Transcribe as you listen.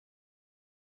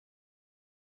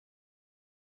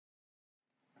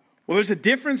Well, there's a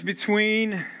difference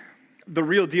between the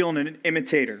real deal and an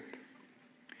imitator.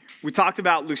 We talked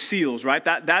about Lucille's, right?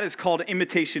 That is called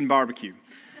imitation barbecue,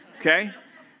 okay?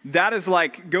 That is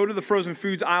like, go to the frozen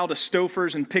foods aisle to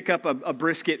Stouffer's and pick up a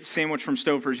brisket sandwich from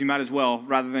Stouffer's. You might as well,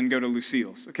 rather than go to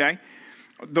Lucille's, okay?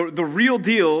 The real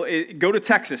deal, go to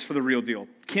Texas for the real deal.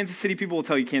 Kansas City people will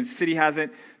tell you Kansas City has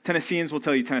it. Tennesseans will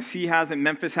tell you Tennessee has it.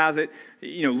 Memphis has it.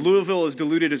 Louisville is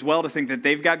deluded as well to think that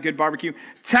they've got good barbecue.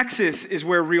 Texas is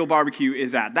where real barbecue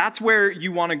is at. That's where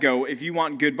you want to go if you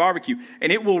want good barbecue.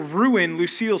 And it will ruin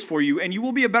Lucille's for you, and you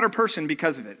will be a better person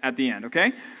because of it at the end,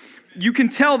 okay? You can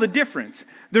tell the difference.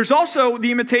 There's also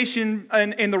the imitation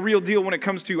and the real deal when it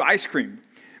comes to ice cream.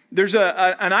 There's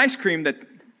an ice cream that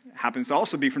happens to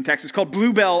also be from Texas called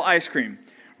Bluebell ice cream,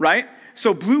 right?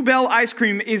 So Bluebell ice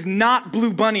cream is not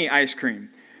Blue Bunny ice cream.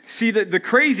 See, the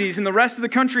crazies in the rest of the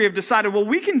country have decided, well,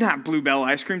 we can have Bluebell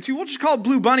ice cream too. We'll just call it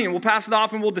Blue Bunny and we'll pass it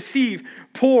off and we'll deceive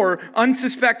poor,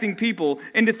 unsuspecting people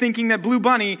into thinking that Blue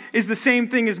Bunny is the same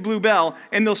thing as Bluebell,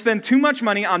 and they'll spend too much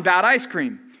money on bad ice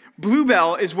cream.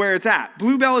 Bluebell is where it's at.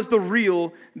 Bluebell is the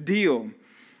real deal.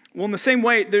 Well, in the same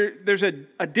way, there's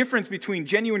a difference between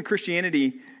genuine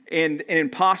Christianity and an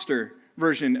imposter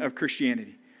version of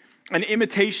Christianity, an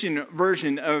imitation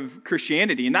version of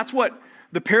Christianity. And that's what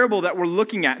the parable that we're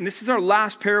looking at, and this is our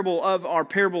last parable of our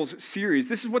parables series.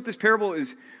 This is what this parable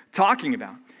is talking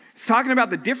about. It's talking about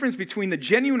the difference between the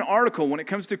genuine article when it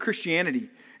comes to Christianity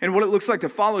and what it looks like to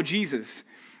follow Jesus,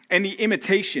 and the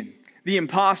imitation, the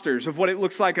imposters of what it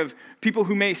looks like of people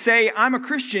who may say, I'm a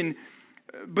Christian,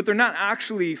 but they're not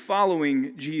actually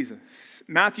following Jesus.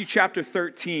 Matthew chapter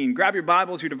 13. Grab your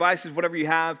Bibles, your devices, whatever you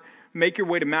have. Make your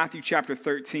way to Matthew chapter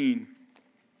 13.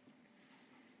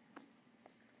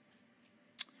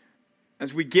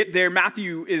 As we get there,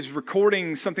 Matthew is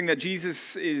recording something that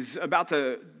Jesus is about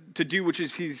to do, which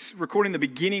is he's recording the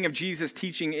beginning of Jesus'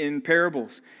 teaching in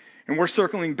parables. And we're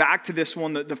circling back to this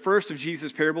one, the first of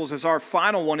Jesus' parables, as our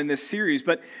final one in this series.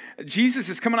 But Jesus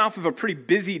is coming off of a pretty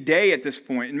busy day at this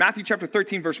point. In Matthew chapter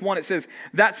 13, verse 1, it says,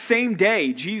 that same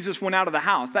day, Jesus went out of the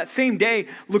house. That same day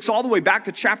looks all the way back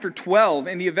to chapter 12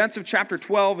 and the events of chapter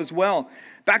 12 as well.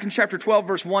 Back in chapter 12,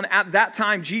 verse 1, at that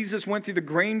time, Jesus went through the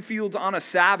grain fields on a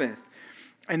Sabbath.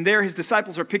 And there his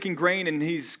disciples are picking grain, and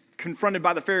he's confronted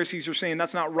by the Pharisees who are saying,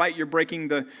 that's not right, you're breaking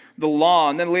the law.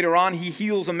 And then later on, he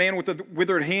heals a man with a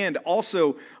withered hand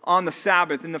also on the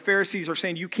Sabbath. And the Pharisees are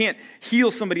saying, you can't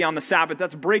heal somebody on the Sabbath.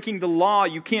 That's breaking the law.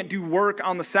 You can't do work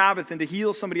on the Sabbath, and to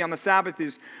heal somebody on the Sabbath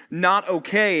is not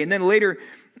okay. And then later,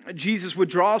 Jesus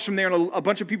withdraws from there, and a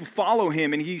bunch of people follow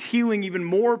him, and he's healing even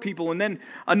more people. And then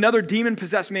another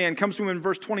demon-possessed man comes to him in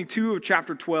verse 22 of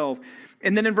chapter 12.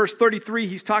 And then in verse 33,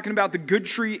 he's talking about the good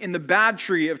tree and the bad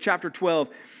tree of chapter 12.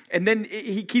 And then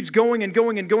he keeps going and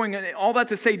going and going. And all that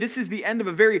to say, this is the end of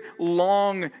a very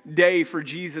long day for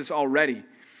Jesus already.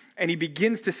 And he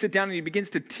begins to sit down and he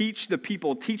begins to teach the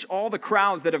people, teach all the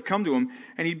crowds that have come to him.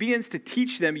 And he begins to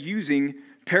teach them using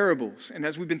parables. And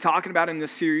as we've been talking about in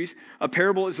this series, a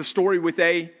parable is a story with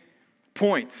a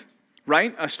point,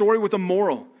 right? A story with a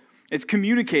moral. It's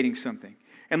communicating something.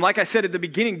 And like I said at the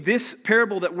beginning, this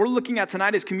parable that we're looking at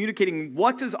tonight is communicating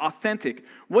what does authentic,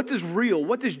 what does real,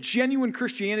 what does genuine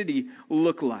Christianity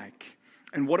look like?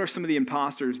 And what are some of the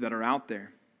imposters that are out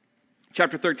there?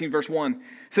 Chapter 13, verse 1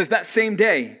 says, that same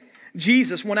day,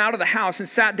 Jesus went out of the house and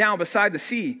sat down beside the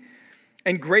sea.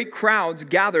 And great crowds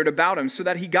gathered about him so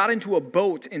that he got into a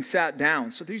boat and sat down.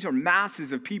 So these are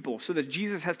masses of people so that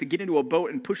Jesus has to get into a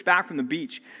boat and push back from the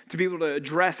beach to be able to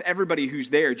address everybody who's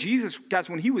there. Jesus, guys,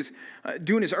 when he was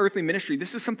doing his earthly ministry,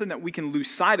 this is something that we can lose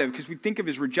sight of because we think of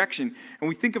his rejection and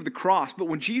we think of the cross. But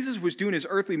when Jesus was doing his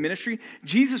earthly ministry,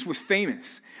 Jesus was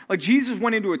famous. Like Jesus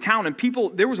went into a town and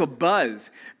there was a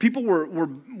buzz. People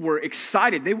were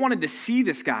excited. They wanted to see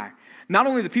this guy. Not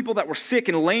only the people that were sick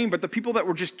and lame, but the people that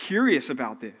were just curious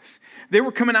about this. They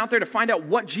were coming out there to find out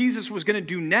what Jesus was going to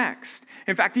do next.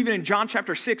 In fact, even in John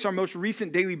chapter 6, our most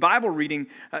recent daily Bible reading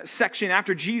section,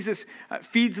 after Jesus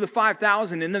feeds the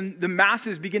 5,000 and then the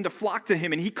masses begin to flock to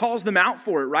him and he calls them out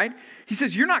for it, right? He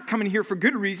says, you're not coming here for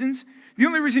good reasons. The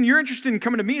only reason you're interested in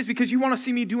coming to me is because you want to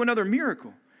see me do another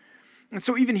miracle. And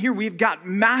so even here, we've got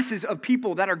masses of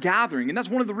people that are gathering. And that's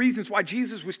one of the reasons why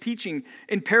Jesus was teaching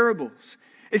in parables.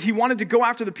 Is he wanted to go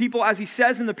after the people, as he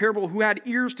says in the parable, who had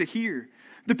ears to hear.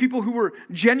 The people who were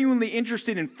genuinely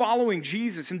interested in following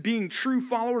Jesus and being true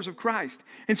followers of Christ.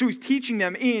 And so he's teaching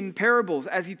them in parables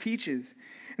as he teaches.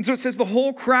 And so it says the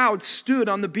whole crowd stood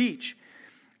on the beach.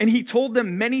 And he told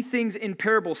them many things in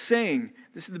parables, saying,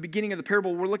 this is the beginning of the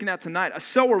parable we're looking at tonight. A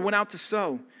sower went out to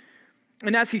sow.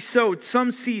 And as he sowed,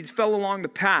 some seeds fell along the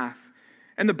path,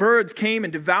 and the birds came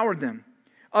and devoured them.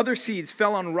 Other seeds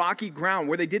fell on rocky ground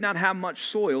where they did not have much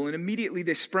soil, and immediately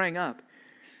they sprang up,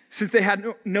 since they had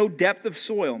no depth of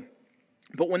soil.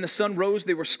 But when the sun rose,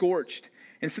 they were scorched.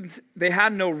 And since they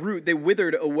had no root, they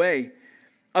withered away.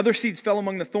 Other seeds fell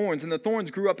among the thorns, and the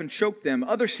thorns grew up and choked them.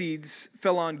 Other seeds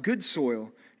fell on good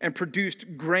soil and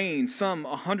produced grain, some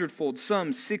 100-fold,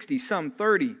 some 60, some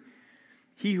 30.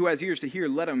 He who has ears to hear,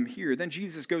 let him hear. Then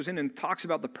Jesus goes in and talks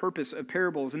about the purpose of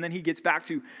parables, and then he gets back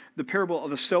to the parable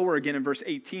of the sower again in verse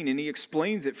 18, and he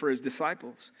explains it for his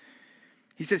disciples.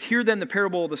 He says, hear then the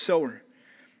parable of the sower.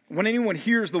 When anyone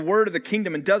hears the word of the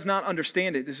kingdom and does not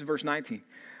understand it, this is verse 19,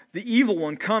 the evil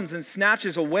one comes and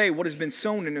snatches away what has been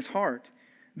sown in his heart.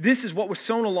 This is what was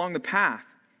sown along the path.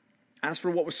 As for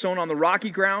what was sown on the rocky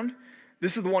ground,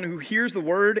 this is the one who hears the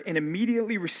word and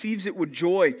immediately receives it with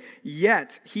joy.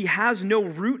 Yet he has no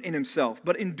root in himself,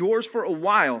 but endures for a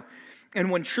while. And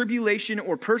when tribulation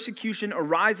or persecution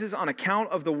arises on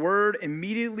account of the word,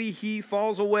 immediately he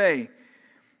falls away.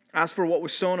 As for what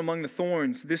was sown among the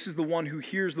thorns, this is the one who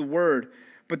hears the word,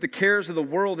 but the cares of the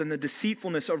world and the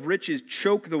deceitfulness of riches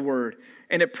choke the word,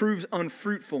 and it proves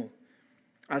unfruitful.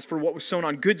 As for what was sown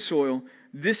on good soil,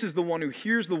 this is the one who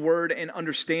hears the word and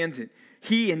understands it.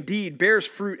 He indeed bears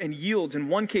fruit and yields in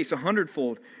one case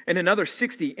 100-fold, in another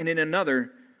 60, and in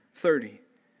another 30.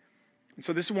 And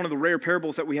so this is one of the rare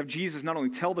parables that we have Jesus not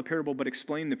only tell the parable, but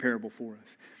explain the parable for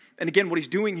us. And again, what he's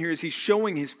doing here is he's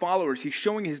showing his followers, he's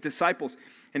showing his disciples,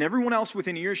 and everyone else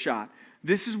within earshot,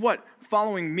 this is what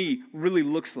following me really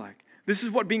looks like. This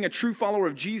is what being a true follower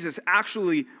of Jesus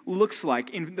actually looks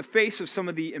like in the face of some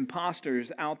of the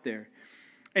imposters out there.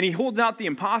 And he holds out the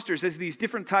imposters as these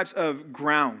different types of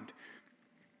ground.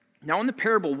 Now in the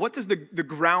parable, what does the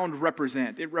ground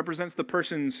represent? It represents the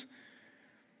person's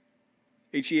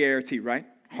H-E-A-R-T, right?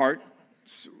 Heart.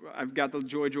 I've got the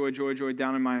joy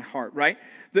down in my heart, right?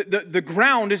 The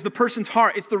ground is the person's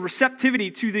heart. It's the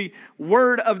receptivity to the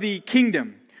word of the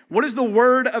kingdom. What is the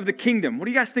word of the kingdom? What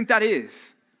do you guys think that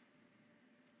is?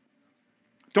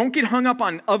 Don't get hung up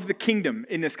on of the kingdom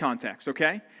in this context,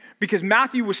 okay? Because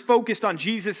Matthew was focused on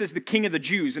Jesus as the king of the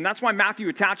Jews, and that's why Matthew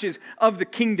attaches of the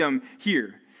kingdom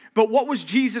here. But what was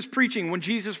Jesus preaching when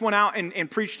Jesus went out and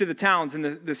preached to the towns and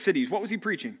the cities? What was he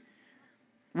preaching?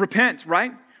 Repent,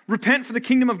 right? Repent, for the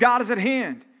kingdom of God is at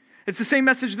hand. It's the same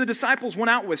message the disciples went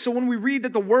out with. So when we read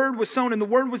that the word was sown and the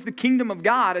word was the kingdom of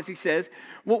God, as he says,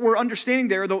 what we're understanding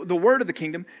there, the word of the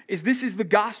kingdom, is this is the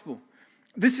gospel.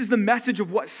 This is the message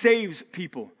of what saves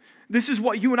people. This is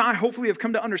what you and I hopefully have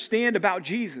come to understand about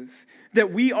Jesus,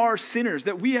 that we are sinners,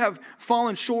 that we have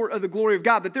fallen short of the glory of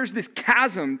God, that there's this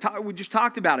chasm, we just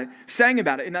talked about it, sang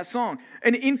about it in that song,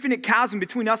 an infinite chasm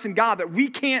between us and God that we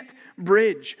can't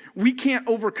bridge, we can't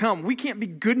overcome, we can't be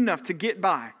good enough to get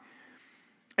by.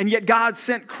 And yet God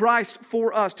sent Christ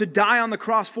for us to die on the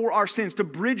cross for our sins, to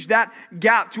bridge that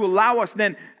gap, to allow us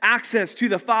then access to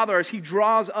the Father as he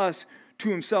draws us to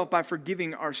himself by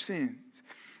forgiving our sins.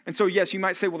 And so, yes, you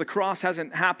might say, well, the cross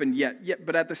hasn't happened yet,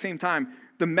 but at the same time,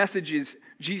 the message is,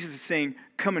 Jesus is saying,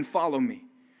 come and follow me.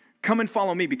 Come and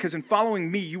follow me, because in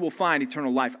following me, you will find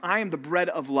eternal life. I am the bread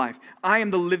of life. I am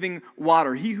the living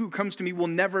water. He who comes to me will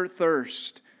never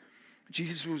thirst.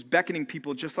 Jesus was beckoning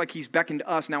people just like he's beckoned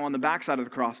us now on the backside of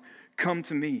the cross. Come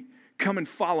to me. Come and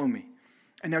follow me.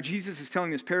 And now Jesus is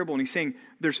telling this parable, and he's saying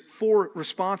there's 4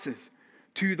 responses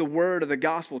to the word of the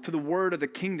gospel, to the word of the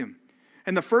kingdom.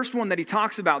 And the first one that he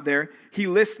talks about there, he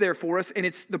lists there for us, and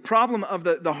it's the problem of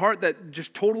the heart that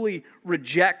just totally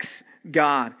rejects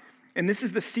God. And this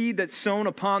is the seed that's sown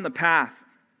upon the path.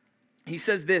 He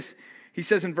says this, he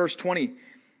says in verse 20,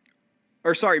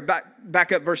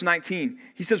 back up verse 19.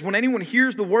 He says, when anyone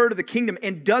hears the word of the kingdom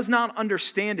and does not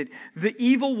understand it, the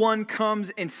evil one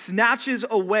comes and snatches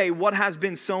away what has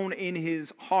been sown in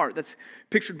his heart. That's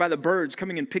pictured by the birds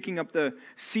coming and picking up the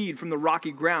seed from the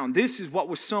rocky ground. This is what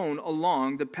was sown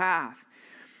along the path.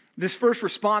 This first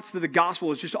response to the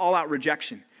gospel is just all-out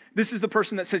rejection. This is the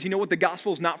person that says, you know what, the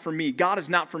gospel is not for me. God is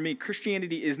not for me.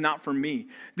 Christianity is not for me.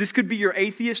 This could be your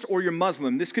atheist or your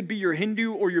Muslim. This could be your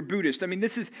Hindu or your Buddhist. I mean,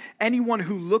 this is anyone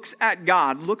who looks at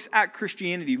God, looks at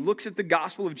Christianity, looks at the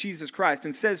gospel of Jesus Christ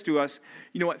and says to us,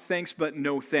 you know what, thanks but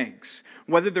no thanks.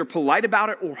 Whether they're polite about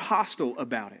it or hostile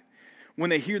about it. When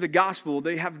they hear the gospel,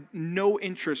 they have no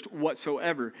interest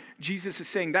whatsoever. Jesus is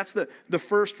saying that's the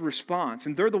first response.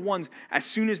 And they're the ones, as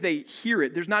soon as they hear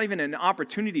it, there's not even an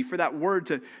opportunity for that word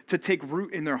to take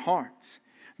root in their hearts.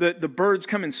 The birds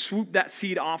come and swoop that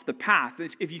seed off the path.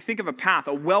 If you think of a path,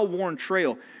 a well-worn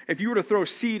trail, if you were to throw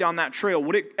seed on that trail,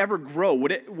 would it ever grow?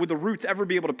 Would the roots ever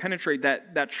be able to penetrate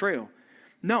that trail?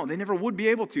 No, they never would be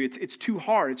able to. It's too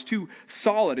hard. It's too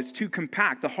solid. It's too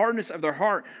compact. The hardness of their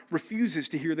heart refuses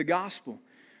to hear the gospel.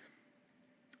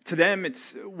 To them,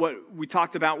 it's what we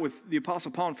talked about with the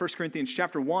Apostle Paul in 1 Corinthians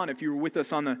chapter 1, if you were with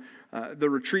us on the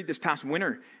retreat this past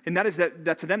winter. And that is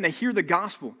that to them, they hear the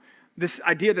gospel, this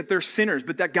idea that they're sinners,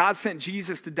 but that God sent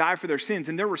Jesus to die for their sins.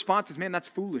 And their response is, man, that's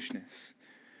foolishness.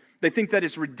 They think that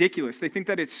it's ridiculous. They think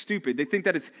that it's stupid. They think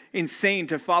that it's insane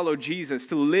to follow Jesus,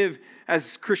 to live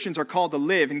as Christians are called to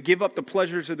live and give up the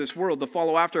pleasures of this world, to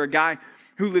follow after a guy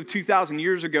who lived 2,000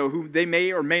 years ago, who they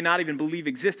may or may not even believe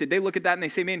existed. They look at that and they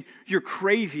say, man, you're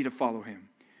crazy to follow him.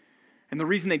 And the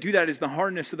reason they do that is the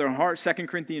hardness of their heart. 2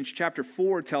 Corinthians chapter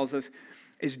 4 tells us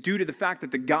is due to the fact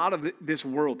that the God of this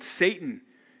world, Satan,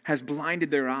 has blinded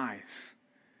their eyes.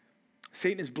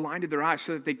 Satan has blinded their eyes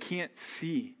so that they can't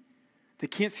see. They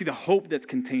can't see the hope that's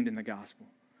contained in the gospel.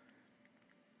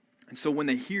 And so when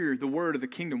they hear the word of the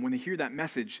kingdom, when they hear that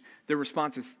message, their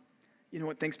response is, you know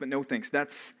what, thanks but no thanks.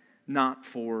 That's not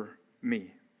for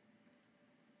me.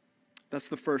 That's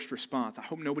the first response. I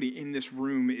hope nobody in this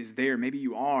room is there. Maybe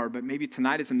you are, but maybe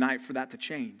tonight is a night for that to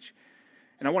change.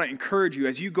 And I want to encourage you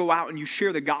as you go out and you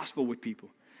share the gospel with people,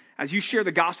 as you share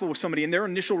the gospel with somebody and their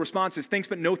initial response is thanks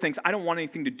but no thanks, I don't want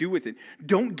anything to do with it.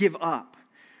 Don't give up,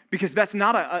 because that's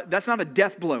not a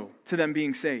death blow to them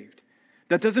being saved.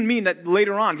 That doesn't mean that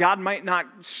later on God might not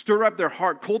stir up their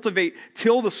heart,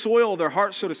 till the soil of their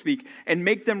heart, so to speak, and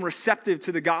make them receptive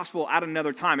to the gospel at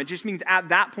another time. It just means at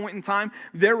that point in time,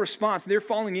 their response, they're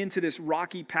falling into this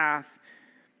rocky path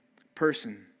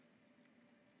person.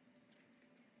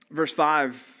 Verse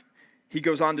 5, he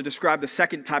goes on to describe the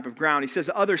second type of ground. He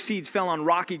says, other seeds fell on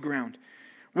rocky ground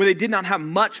where they did not have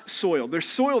much soil. There's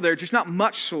soil there, just not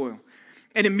much soil.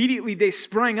 And immediately they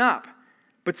sprang up.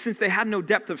 But since they had no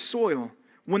depth of soil,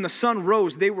 when the sun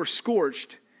rose, they were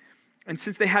scorched. And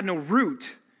since they had no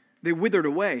root, they withered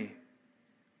away.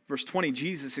 Verse 20,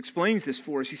 Jesus explains this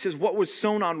for us. He says, what was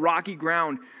sown on rocky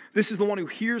ground, this is the one who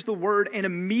hears the word and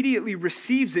immediately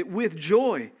receives it with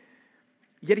joy.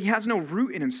 Yet he has no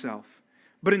root in himself,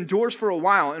 but endures for a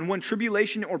while. And when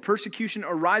tribulation or persecution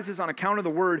arises on account of the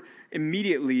word,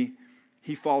 immediately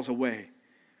he falls away.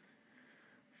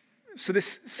 So this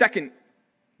second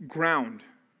ground,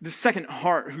 the second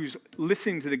heart who's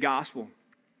listening to the gospel,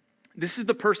 this is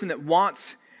the person that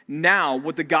wants now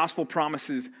what the gospel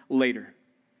promises later.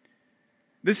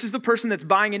 This is the person that's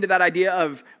buying into that idea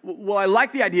of, well, I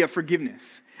like the idea of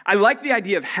forgiveness. I like the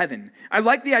idea of heaven. I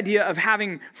like the idea of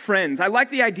having friends. I like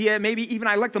the idea, maybe even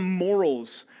I like the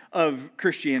morals of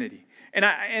Christianity.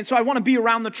 And so I want to be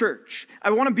around the church.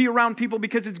 I want to be around people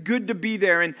because it's good to be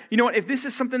there. And you know what? If this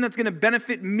is something that's going to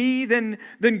benefit me, then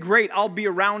great, I'll be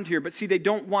around here. But see, they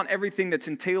don't want everything that's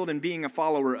entailed in being a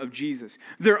follower of Jesus.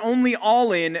 They're only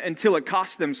all in until it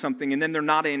costs them something, and then they're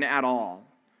not in at all.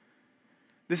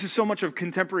 This is so much of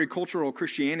contemporary cultural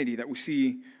Christianity that we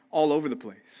see all over the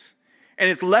place. And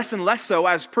it's less and less so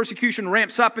as persecution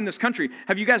ramps up in this country.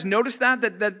 Have you guys noticed that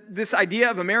this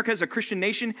idea of America as a Christian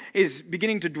nation is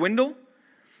beginning to dwindle?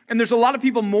 And there's a lot of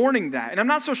people mourning that. And I'm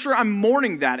not so sure I'm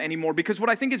mourning that anymore, because what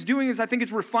I think it's doing is I think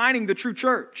it's refining the true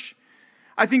church.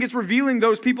 I think it's revealing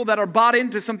those people that are bought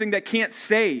into something that can't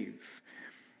save.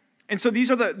 And so these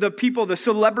are the people, the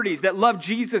celebrities that love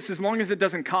Jesus as long as it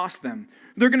doesn't cost them.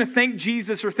 They're going to thank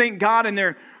Jesus or thank God in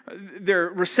their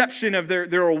reception of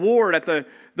their award at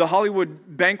the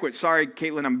Hollywood banquet. Sorry,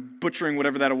 Caitlin, I'm butchering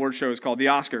whatever that award show is called, the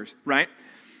Oscars, right?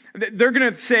 They're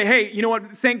going to say, hey, you know what,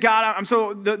 thank God, I'm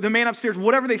so, the man upstairs,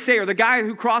 whatever they say, or the guy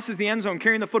who crosses the end zone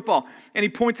carrying the football, and he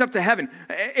points up to heaven.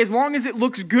 As long as it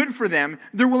looks good for them,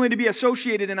 they're willing to be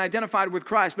associated and identified with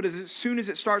Christ. But as soon as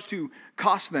it starts to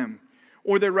cost them,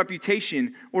 or their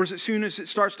reputation, or as soon as it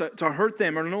starts to hurt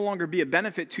them or no longer be a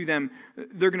benefit to them,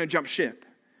 they're going to jump ship.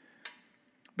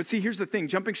 But see, here's the thing.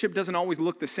 Jumping ship doesn't always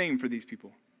look the same for these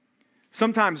people.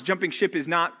 Sometimes jumping ship is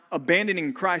not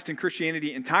abandoning Christ and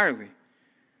Christianity entirely.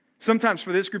 Sometimes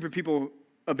for this group of people,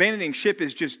 abandoning ship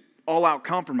is just all-out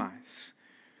compromise.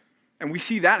 And we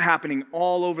see that happening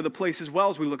all over the place as well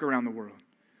as we look around the world.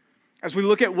 As we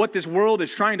look at what this world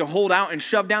is trying to hold out and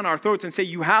shove down our throats and say,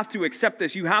 you have to accept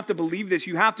this, you have to believe this,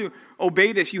 you have to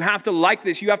obey this, you have to like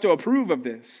this, you have to approve of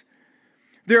this.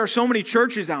 There are so many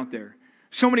churches out there,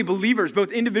 so many believers,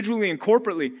 both individually and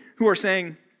corporately, who are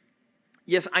saying,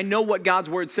 yes, I know what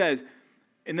God's word says.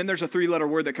 And then there's a 3-letter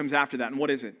word that comes after that. And what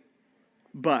is it?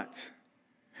 But.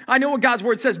 I know what God's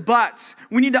word says, but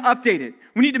we need to update it.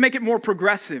 We need to make it more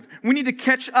progressive. We need to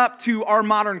catch up to our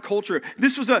modern culture.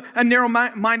 This was a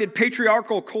narrow-minded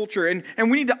patriarchal culture, and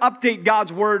we need to update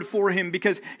God's word for him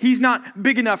because he's not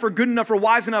big enough or good enough or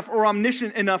wise enough or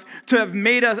omniscient enough to have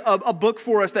made a book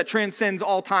for us that transcends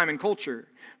all time and culture.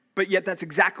 But yet that's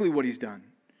exactly what he's done.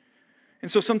 And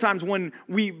so sometimes when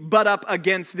we butt up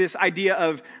against this idea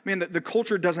of, man, the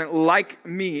culture doesn't like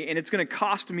me and it's going to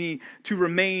cost me to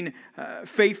remain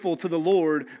faithful to the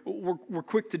Lord, we're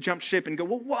quick to jump ship and go,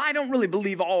 well, I don't really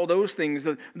believe all those things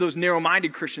that those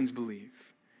narrow-minded Christians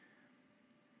believe.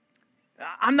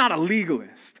 I'm not a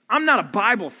legalist. I'm not a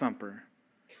Bible thumper.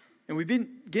 And we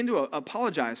begin to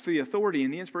apologize for the authority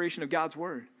and the inspiration of God's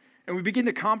word. And we begin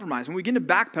to compromise, and we begin to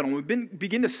backpedal, and we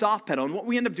begin to soft pedal. And what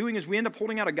we end up doing is we end up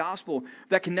holding out a gospel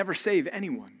that can never save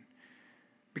anyone,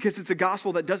 because it's a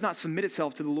gospel that does not submit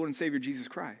itself to the Lord and Savior Jesus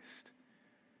Christ.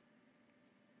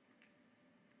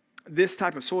 This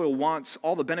type of soil wants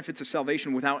all the benefits of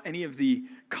salvation without any of the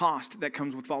cost that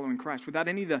comes with following Christ, without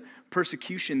any of the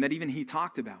persecution that even he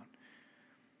talked about.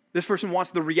 This person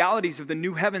wants the realities of the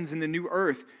new heavens and the new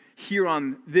earth here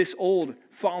on this old,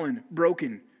 fallen,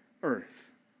 broken earth.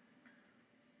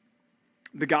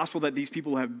 The gospel that these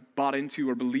people have bought into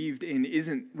or believed in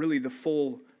isn't really the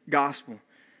full gospel.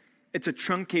 It's a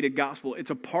truncated gospel.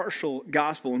 It's a partial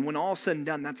gospel. And when all is said and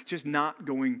done, that's just not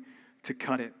going to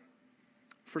cut it.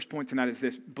 First point tonight is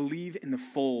this: believe in the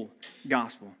full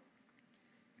gospel.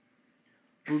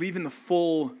 Believe in the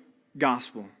full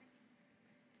gospel.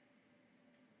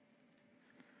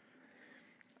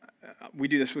 We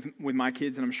do this with my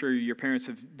kids, and I'm sure your parents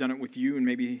have done it with you and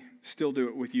maybe still do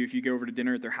it with you if you go over to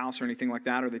dinner at their house or anything like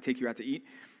that, or they take you out to eat.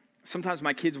 Sometimes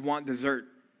my kids want dessert,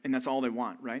 and that's all they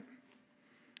want, right?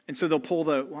 And so they'll pull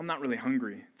the, well, I'm not really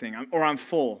hungry thing, or I'm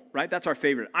full, right? That's our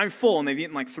favorite. I'm full, and they've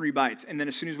eaten like 3 bites. And then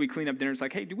as soon as we clean up dinner, it's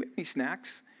like, hey, do we have any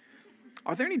snacks?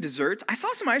 Are there any desserts? I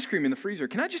saw some ice cream in the freezer.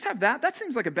 Can I just have that? That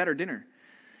seems like a better dinner.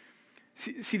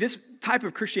 See, this type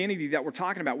of Christianity that we're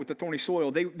talking about with the thorny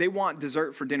soil, they want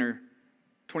dessert for dinner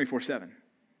 24/7.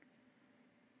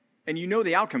 And you know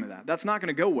the outcome of that. That's not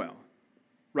going to go well,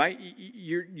 right?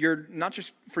 You're not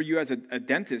just for you as a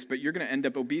dentist, but you're going to end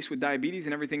up obese with diabetes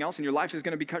and everything else, and your life is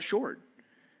going to be cut short.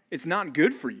 It's not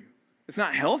good for you. It's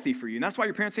not healthy for you. And that's why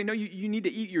your parents say, no, you need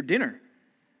to eat your dinner.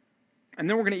 And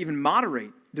then we're going to even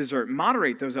moderate dessert,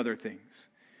 moderate those other things.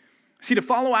 See, to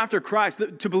follow after Christ,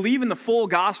 to believe in the full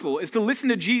gospel, is to listen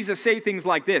to Jesus say things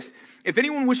like this: if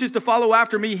anyone wishes to follow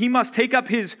after me, he must take up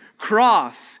his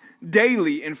cross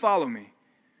daily and follow me.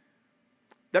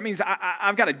 That means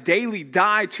I've got to daily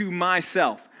die to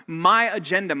myself, my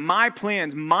agenda, my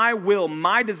plans, my will,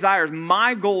 my desires,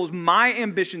 my goals, my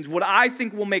ambitions, what I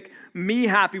think will make me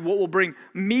happy, what will bring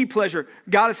me pleasure.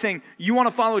 God is saying, you want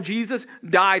to follow Jesus?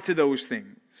 Die to those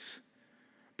things.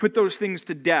 Put those things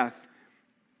to death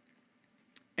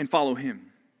and follow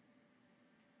him.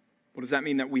 What does that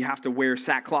mean? That we have to wear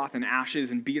sackcloth and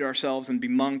ashes and beat ourselves and be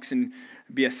monks and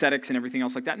be ascetics and everything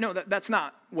else like that? No, that's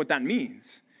not what that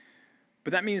means.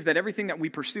 But that means that everything that we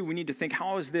pursue, we need to think,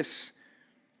 how is this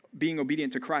being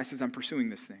obedient to Christ as I'm pursuing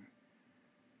this thing?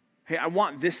 Hey, I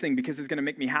want this thing because it's going to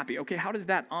make me happy. Okay, how does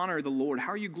that honor the Lord?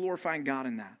 How are you glorifying God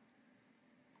in that?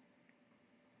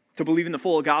 To believe in the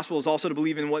full gospel is also to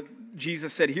believe in what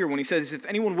Jesus said here when he says, if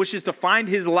anyone wishes to find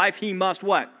his life, he must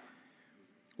what?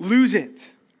 Lose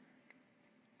it.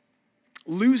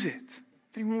 Lose it.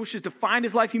 If anyone wishes to find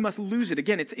his life, he must lose it.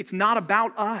 Again, it's not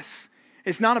about us.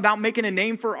 It's not about making a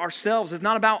name for ourselves. It's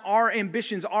not about our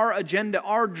ambitions, our agenda,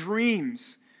 our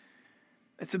dreams.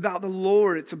 It's about the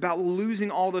Lord. It's about losing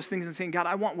all those things and saying, God,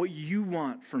 I want what you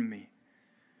want from me.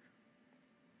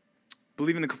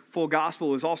 Believing the full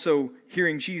gospel is also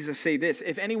hearing Jesus say this: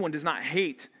 if anyone does not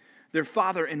hate their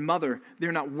father and mother,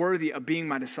 they're not worthy of being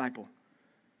my disciple.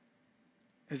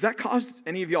 Has that caused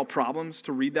any of y'all problems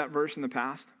to read that verse in the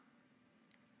past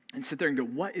and sit there and go,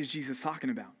 what is Jesus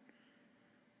talking about?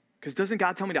 Because doesn't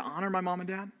God tell me to honor my mom and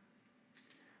dad?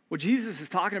 What Jesus is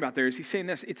talking about there is he's saying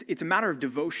this: it's a matter of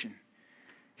devotion.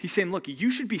 He's saying, look,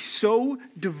 you should be so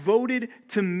devoted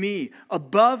to me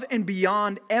above and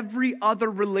beyond every other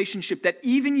relationship, that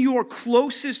even your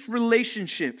closest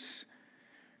relationships,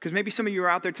 because maybe some of you are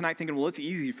out there tonight thinking, well, it's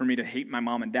easy for me to hate my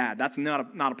mom and dad. That's not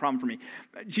a problem for me.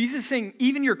 Jesus is saying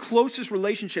even your closest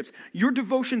relationships, your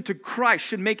devotion to Christ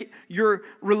should make your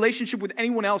relationship with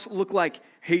anyone else look like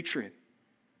hatred.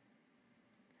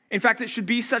 In fact, it should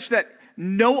be such that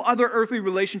no other earthly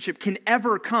relationship can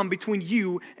ever come between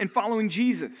you and following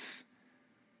Jesus.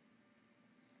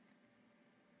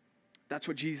 That's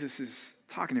what Jesus is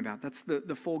talking about. That's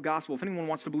the full gospel. If anyone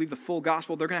wants to believe the full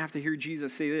gospel, they're going to have to hear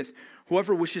Jesus say this: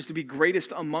 whoever wishes to be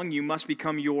greatest among you must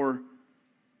become your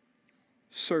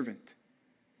servant.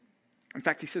 In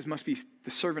fact, he says must be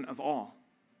the servant of all.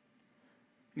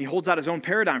 And he holds out his own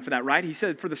paradigm for that, right? He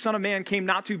said, for the Son of Man came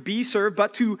not to be served,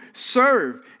 but to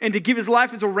serve and to give his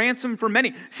life as a ransom for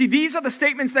many. See, these are the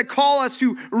statements that call us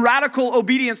to radical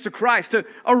obedience to Christ, to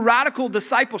a radical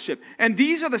discipleship. And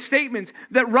these are the statements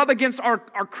that rub against our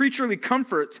creaturely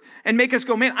comforts and make us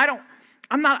go, man,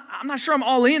 I'm not sure I'm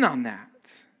all in on that.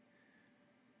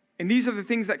 And these are the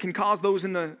things that can cause those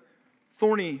in the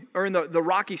thorny or in the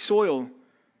rocky soil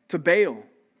to bail,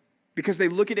 because they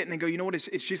look at it and they go, you know what,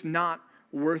 it's just not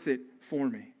worth it for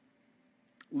me.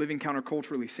 Living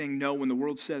counterculturally, saying no when the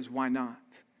world says, why not?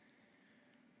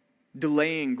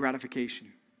 Delaying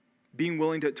gratification. Being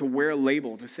willing to wear a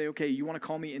label, to say, okay, you want to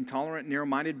call me intolerant,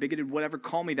 narrow-minded, bigoted, whatever,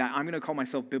 call me that. I'm going to call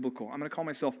myself biblical. I'm going to call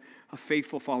myself a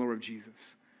faithful follower of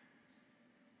Jesus.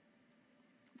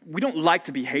 We don't like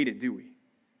to be hated, do we?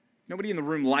 Nobody in the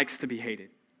room likes to be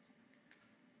hated.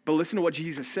 But listen to what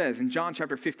Jesus says in John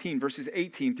chapter 15, verses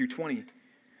 18 through 20.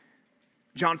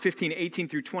 John 15, 18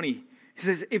 through 20. He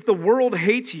says, if the world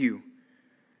hates you,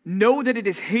 know that it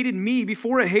has hated me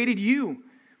before it hated you.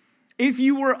 If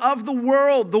you were of the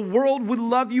world would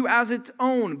love you as its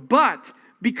own. But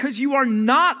because you are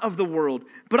not of the world,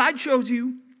 but I chose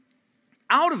you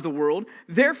out of the world,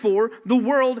 therefore the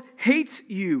world hates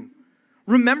you.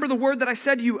 Remember the word that I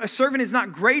said to you, a servant is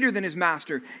not greater than his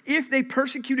master. If they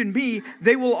persecuted me,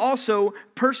 they will also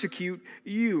persecute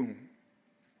you.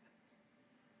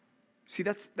 See,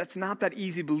 that's not that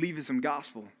easy believism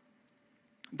gospel.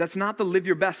 That's not the live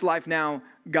your best life now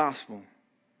gospel.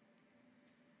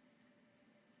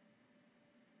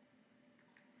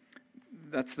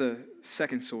 That's the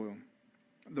second soil,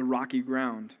 the rocky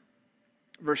ground.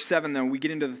 Verse 7, though, we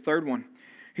get into the third one.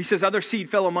 He says, other seed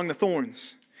fell among the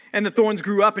thorns, and the thorns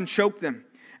grew up and choked them.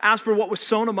 As for what was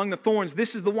sown among the thorns,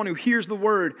 this is the one who hears the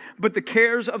word, but the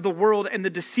cares of the world and the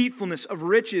deceitfulness of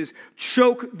riches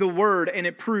choke the word, and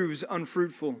it proves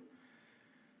unfruitful.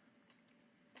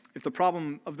 If the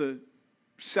problem of the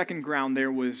second ground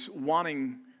there was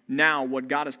wanting now what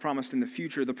God has promised in the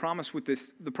future, the problem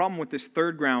with this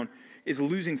third ground is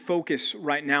losing focus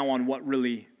right now on what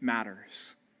really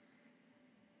matters.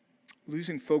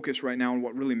 Losing focus right now on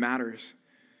what really matters.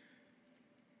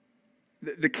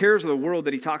 The cares of the world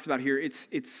that he talks about here,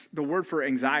 it's the word for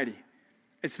anxiety.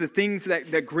 It's the things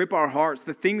that grip our hearts,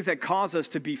 the things that cause us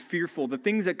to be fearful, the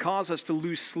things that cause us to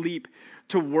lose sleep,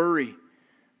 to worry.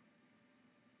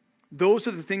 Those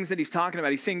are the things that he's talking about.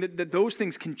 He's saying that those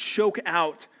things can choke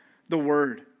out the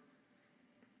word.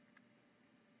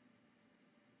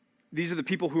 These are the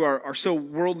people who are so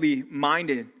worldly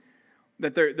minded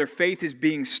that their faith is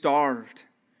being starved.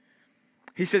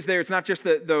 He says there, it's not just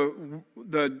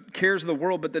the cares of the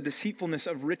world, but the deceitfulness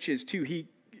of riches too. He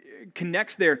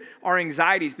connects there our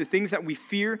anxieties, the things that we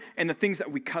fear and the things that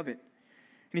we covet.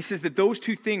 And he says that those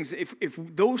two things, if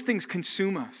those things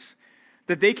consume us,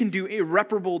 that they can do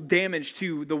irreparable damage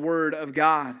to the word of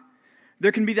God.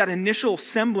 There can be that initial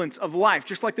semblance of life,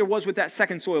 just like there was with that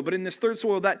second soil. But in this third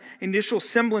soil, that initial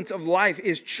semblance of life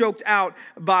is choked out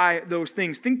by those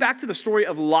things. Think back to the story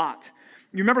of Lot.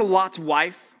 You remember Lot's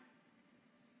wife?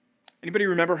 Anybody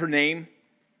remember her name?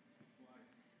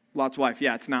 Lot's wife.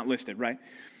 Yeah, it's not listed, right?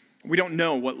 We don't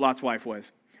know what Lot's wife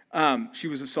was. She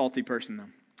was a salty person, though.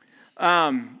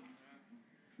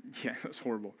 Yeah, that's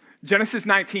horrible. Genesis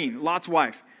 19, Lot's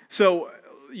wife. So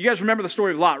you guys remember the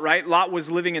story of Lot, right? Lot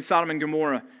was living in Sodom and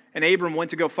Gomorrah, and Abram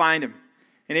went to go find him.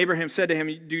 And Abraham said to him,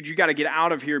 dude, you got to get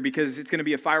out of here because it's going to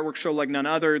be a fireworks show like none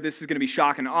other. This is going to be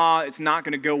shock and awe. It's not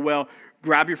going to go well.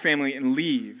 Grab your family and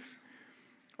leave.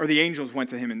 Or the angels went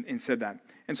to him and said that.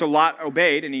 And so Lot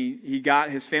obeyed, and he got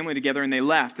his family together, and they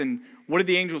left. And what did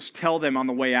the angels tell them on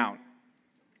the way out?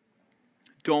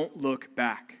 Don't look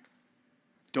back.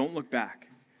 Don't look back.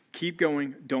 Keep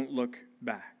going. Don't look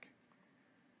back.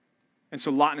 And so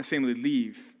Lot and his family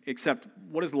leave, except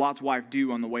what does Lot's wife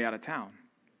do on the way out of town?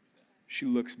 She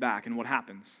looks back, and what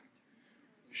happens?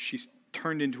 She's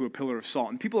turned into a pillar of salt.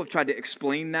 And people have tried to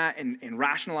explain that and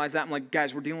rationalize that. I'm like,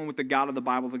 guys, we're dealing with the God of the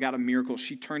Bible, the God of miracles.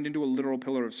 She turned into a literal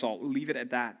pillar of salt. Leave it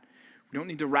at that. We don't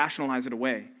need to rationalize it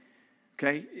away.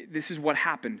 Okay? This is what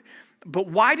happened. But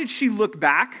why did she look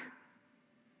back?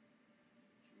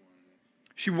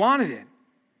 She wanted it.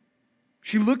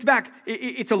 She looked back.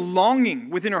 It's a longing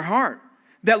within her heart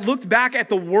that looked back at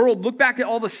the world, looked back at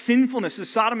all the sinfulness of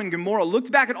Sodom and Gomorrah,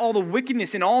 looked back at all the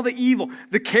wickedness and all the evil,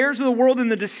 the cares of the world and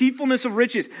the deceitfulness of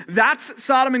riches. That's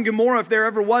Sodom and Gomorrah if there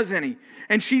ever was any.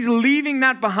 And she's leaving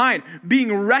that behind,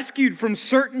 being rescued from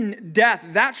certain death.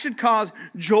 That should cause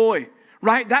joy,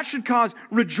 right? That should cause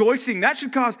rejoicing. That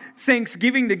should cause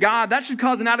thanksgiving to God. That should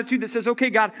cause an attitude that says,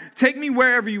 okay, God, take me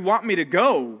wherever you want me to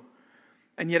go.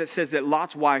 And yet it says that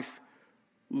Lot's wife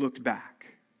looked back.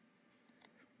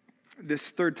 This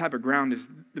third type of ground is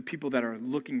the people that are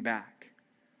looking back.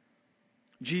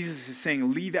 Jesus is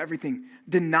saying, leave everything,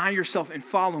 deny yourself, and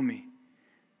follow me.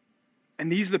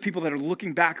 And these are the people that are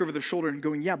looking back over their shoulder and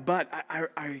going, yeah, but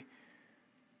I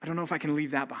don't know if I can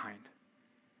leave that behind.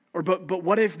 Or, but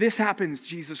what if this happens,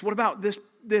 Jesus? What about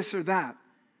this or that?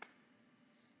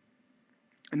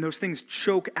 And those things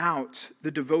choke out the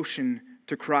devotion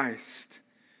to Christ.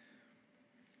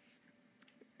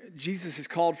 Jesus has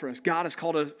called for us. God has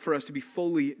called for us to be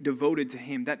fully devoted to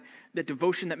him. That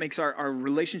devotion that makes our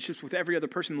relationships with every other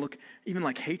person look even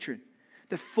like hatred.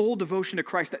 That full devotion to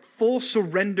Christ, that full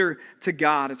surrender to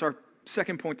God. It's our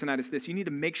second point tonight is this. You need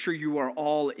to make sure you are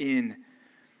all in.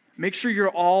 Make sure you're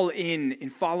all in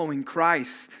following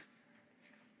Christ.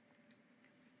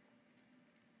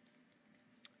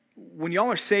 When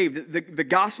y'all are saved, the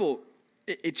gospel,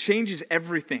 it changes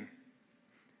everything.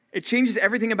 It changes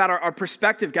everything about our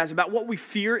perspective, guys, about what we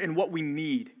fear and what we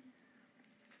need.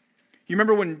 You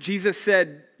remember when Jesus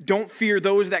said, don't fear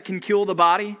those that can kill the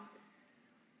body?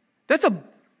 That's a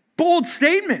bold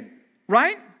statement,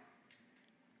 right?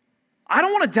 I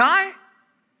don't want to die.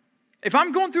 If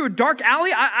I'm going through a dark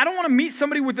alley, I don't want to meet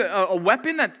somebody with a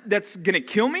weapon that's going to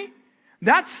kill me.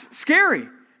 That's scary.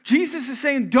 Jesus is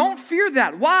saying, don't fear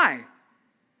that. Why?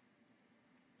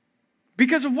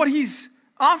 Because of what he's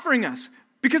offering us.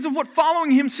 Because of what following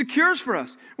him secures for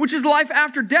us, which is life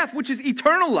after death, which is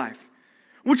eternal life,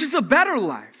 which is a better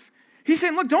life. He's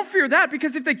saying, look, don't fear that,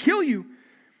 because if they kill you,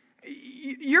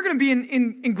 you're going to be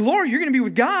in glory. You're going to be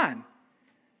with God.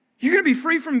 You're going to be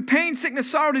free from pain, sickness,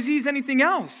 sorrow, disease, anything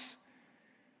else.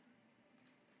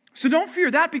 So don't fear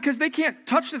that, because they can't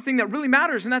touch the thing that really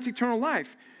matters, and that's eternal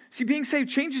life. See, being saved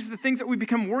changes the things that we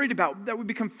become worried about, that we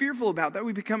become fearful about, that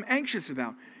we become anxious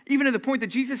about. Even to the point that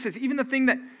Jesus says, even the thing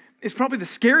that is probably the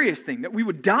scariest thing, that we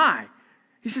would die.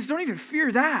 He says, don't even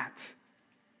fear that.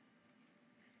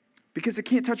 Because it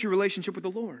can't touch your relationship with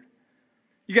the Lord.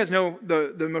 You guys know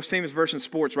the most famous verse in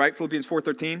sports, right? Philippians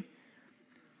 4:13.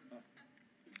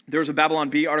 There was a Babylon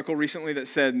Bee article recently that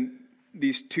said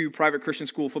these two private Christian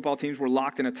school football teams were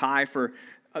locked in a tie for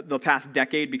the past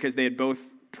decade because they had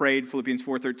both prayed Philippians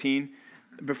 4:13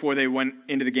 before they went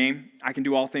into the game. I can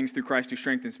do all things through Christ who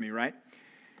strengthens me, right?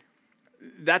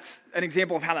 That's an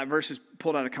example of how that verse is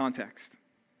pulled out of context.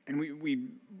 And we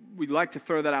like to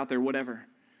throw that out there, whatever.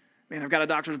 Man, I've got a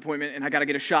doctor's appointment and I got to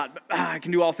get a shot. But, I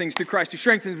can do all things through Christ who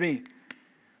strengthens me.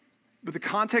 But the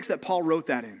context that Paul wrote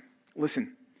that in,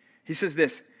 listen, he says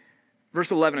this,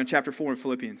 verse 11 of chapter 4 of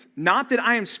Philippians. Not that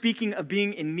I am speaking of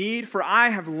being in need, for I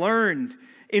have learned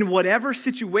in whatever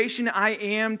situation I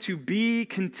am to be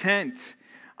content.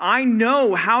 I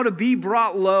know how to be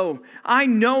brought low. I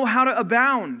know how to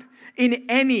abound. In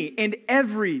any and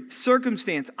every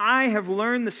circumstance, I have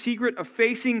learned the secret of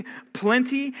facing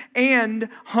plenty and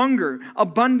hunger,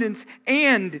 abundance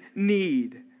and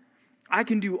need. I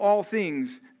can do all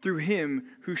things through him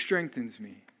who strengthens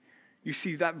me. You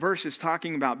see, that verse is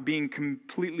talking about being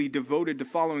completely devoted to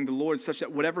following the Lord such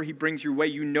that whatever he brings your way,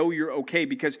 you know you're okay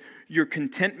because your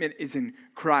contentment is in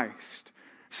Christ.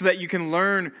 So that you can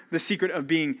learn the secret of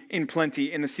being in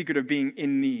plenty and the secret of being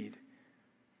in need.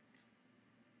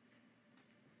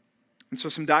 And so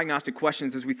some diagnostic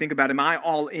questions as we think about, am I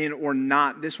all in or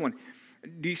not? This one,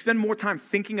 do you spend more time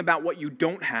thinking about what you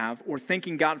don't have or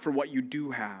thanking God for what you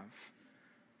do have?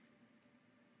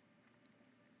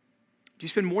 Do you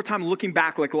spend more time looking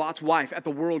back like Lot's wife at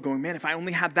the world going, man, if I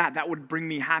only had that, that would bring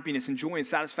me happiness and joy and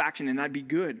satisfaction and I'd be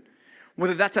good.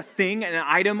 Whether that's a thing, an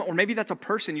item, or maybe that's a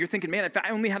person. You're thinking, man, if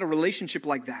I only had a relationship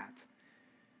like that,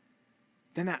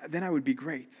 then I would be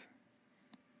great.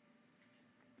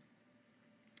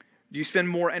 Do you spend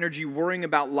more energy worrying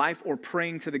about life or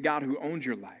praying to the God who owns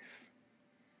your life?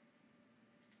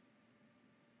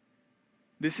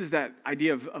 This is that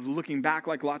idea of looking back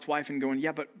like Lot's wife and going,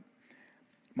 yeah, but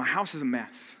my house is a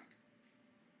mess.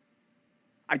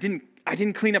 I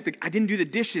didn't clean up I didn't do the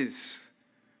dishes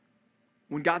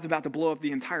when God's about to blow up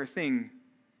the entire thing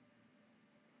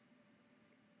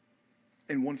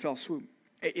in one fell swoop.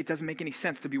 It doesn't make any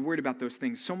sense to be worried about those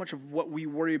things. So much of what we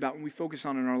worry about and we focus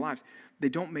on in our lives, they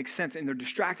don't make sense, and they're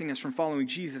distracting us from following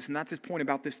Jesus. And that's his point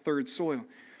about this third soil.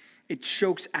 It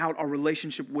chokes out our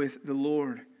relationship with the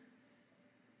Lord.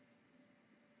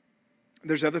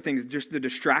 There's other things, just the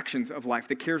distractions of life,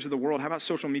 the cares of the world. How about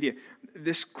social media?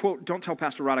 This quote, don't tell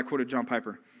Pastor Rod I quoted John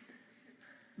Piper.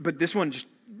 But this one just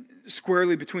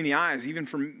squarely between the eyes, even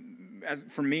for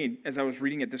me, as I was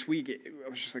reading it this week, I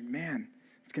was just like, man,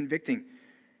 it's convicting.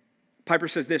 Piper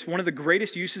says this, one of the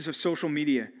greatest uses of social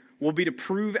media will be to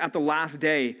prove at the last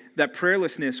day that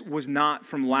prayerlessness was not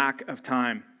from lack of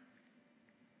time.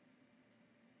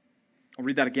 I'll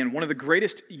read that again. One of the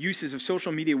greatest uses of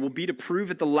social media will be to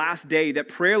prove at the last day that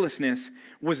prayerlessness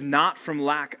was not from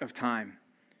lack of time.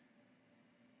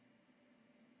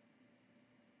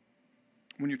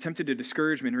 When you're tempted to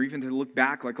discouragement or even to look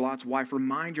back like Lot's wife,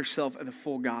 remind yourself of the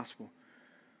full gospel,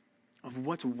 of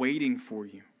what's waiting for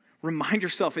you. Remind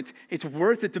yourself it's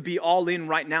worth it to be all in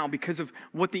right now because of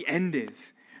what the end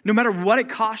is. No matter what it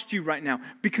costs you right now,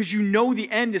 because you know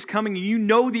the end is coming, and you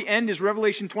know the end is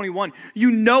Revelation 21. You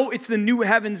know it's the new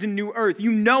heavens and new earth.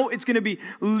 You know it's going to be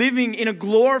living in a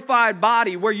glorified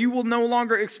body where you will no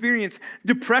longer experience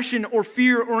depression or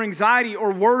fear or anxiety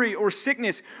or worry or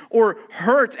sickness or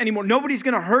hurt anymore. Nobody's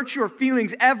going to hurt your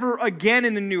feelings ever again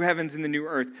in the new heavens and the new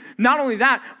earth. Not only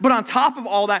that, but on top of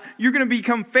all that, you're going to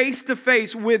become face to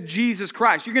face with Jesus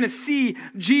Christ. You're going to see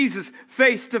Jesus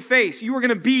face to face. You are going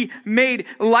to be made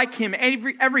like him.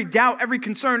 Every doubt, every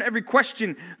concern, every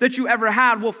question that you ever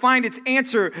had will find its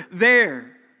answer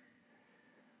there.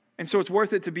 And so it's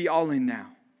worth it to be all in now,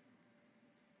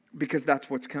 because that's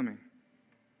what's coming.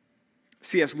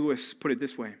 C.S. Lewis put it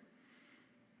this way: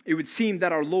 it would seem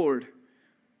that our Lord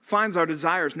finds our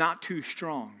desires not too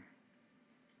strong,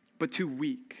 but too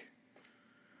weak.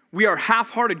 We are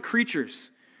half-hearted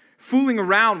creatures, fooling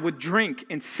around with drink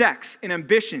and sex and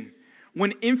ambition,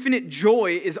 when infinite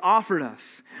joy is offered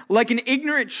us, like an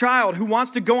ignorant child who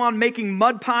wants to go on making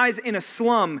mud pies in a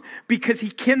slum because he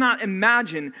cannot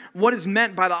imagine what is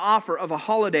meant by the offer of a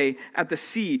holiday at the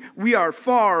sea. We are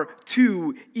far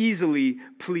too easily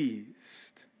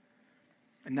pleased.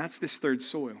 And that's this third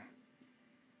soil.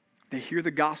 They hear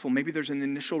the gospel. Maybe there's an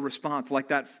initial response like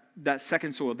that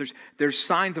second soil. There's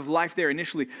signs of life there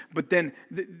initially, but then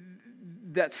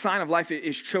that sign of life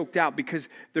is choked out because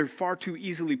they're far too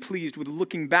easily pleased with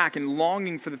looking back and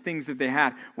longing for the things that they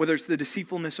had, whether it's the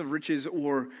deceitfulness of riches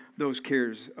or those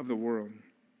cares of the world.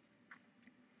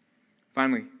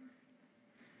 Finally,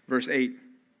 verse 8,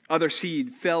 other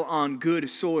seed fell on good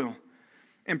soil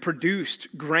and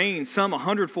produced grain, some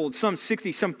 100-fold, some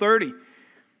 60, some 30.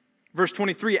 Verse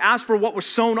 23, as for what was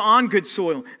sown on good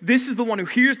soil, this is the one who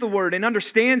hears the word and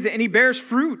understands it, and he bears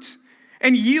fruit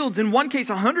and yields, in one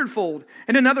case 100-fold,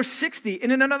 and another 60,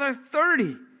 and in another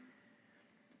 30.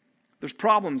 There's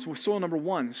problems with soil number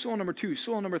 1, soil number 2,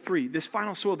 soil number 3. This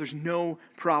final soil, there's no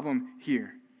problem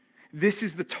here. This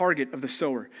is the target of the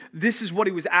sower. This is what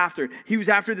he was after. He was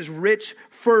after this rich,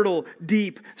 fertile,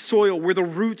 deep soil where the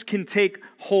roots can take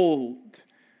hold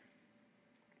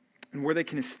and where they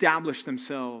can establish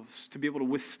themselves to be able to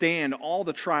withstand all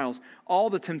the trials, all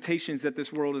the temptations that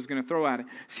this world is going to throw at it.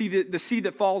 See, the seed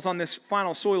that falls on this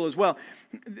final soil as well,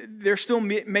 there still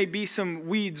may be some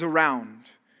weeds around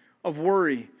of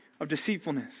worry, of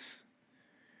deceitfulness.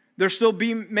 There still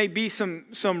may be some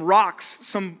rocks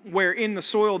somewhere in the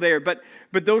soil there, but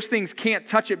those things can't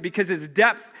touch it because its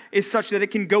depth is such that it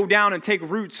can go down and take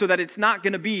root so that it's not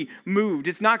going to be moved.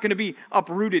 It's not going to be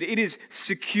uprooted. It is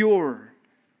secure.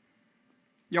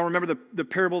 Y'all remember the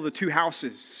parable of the two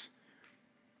houses?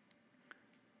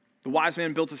 The wise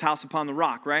man built his house upon the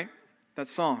rock, right? That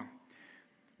song.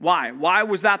 Why? Why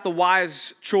was that the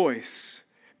wise choice?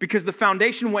 Because the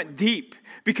foundation went deep.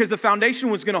 Because the foundation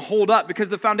was going to hold up. Because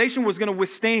the foundation was going to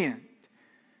withstand.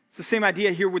 It's the same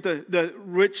idea here with the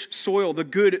rich soil, the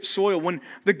good soil. When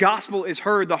the gospel is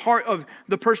heard, the heart of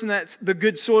the person that's the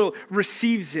good soil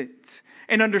receives it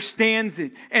and understands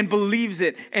it and believes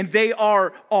it, and they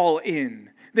are all in.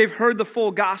 They've heard the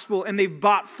full gospel and they've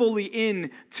bought fully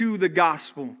into the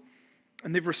gospel.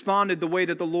 And they've responded the way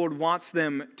that the Lord wants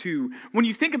them to. When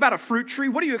you think about a fruit tree,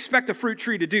 what do you expect a fruit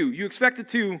tree to do? You expect it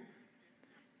to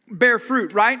bear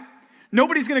fruit, right?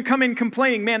 Nobody's going to come in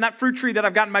complaining, man, that fruit tree that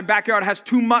I've got in my backyard has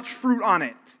too much fruit on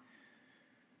it.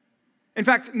 In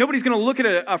fact, nobody's going to look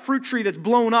at a fruit tree that's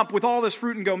blown up with all this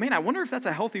fruit and go, man, I wonder if that's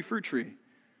a healthy fruit tree,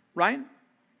 right?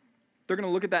 They're going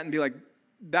to look at that and be like,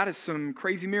 that is some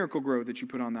crazy miracle grow that you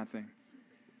put on that thing.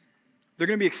 They're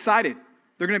going to be excited.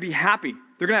 They're going to be happy.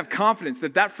 They're going to have confidence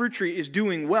that that fruit tree is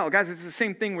doing well. Guys, it's the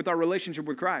same thing with our relationship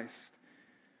with Christ.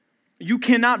 You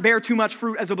cannot bear too much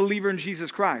fruit as a believer in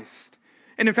Jesus Christ.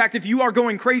 And in fact, if you are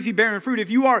going crazy bearing fruit, if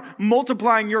you are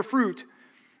multiplying your fruit,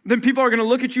 then people are going to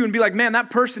look at you and be like, man, that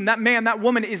person, that man, that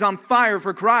woman is on fire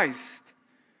for Christ.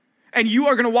 And you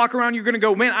are going to walk around, you're going to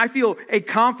go, man, I feel a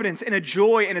confidence and a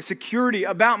joy and a security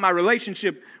about my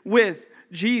relationship with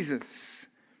Jesus.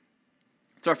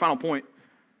 It's our final point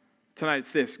tonight.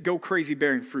 It's this: go crazy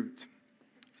bearing fruit.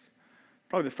 It's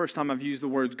probably the first time I've used the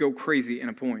words go crazy in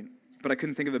a point, but I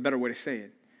couldn't think of a better way to say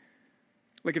it.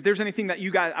 Like if there's anything that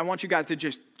I want you guys to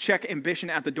just check ambition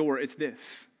at the door, it's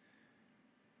this: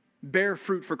 bear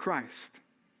fruit for Christ.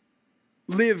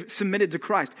 Live submitted to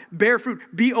Christ. Bear fruit.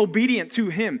 Be obedient to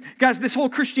him. Guys, this whole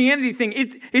Christianity thing,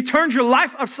 it turns your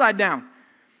life upside down.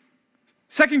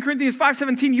 2 Corinthians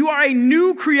 5:17, you are a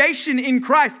new creation in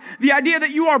Christ. The idea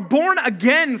that you are born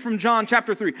again from John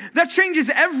chapter 3, that changes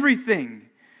everything.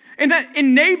 And that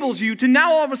enables you to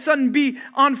now all of a sudden be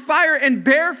on fire and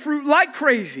bear fruit like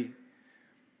crazy.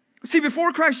 See,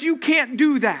 before Christ, you can't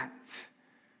do that.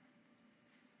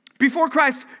 Before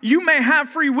Christ, you may have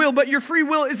free will, but your free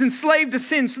will is enslaved to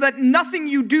sin so that nothing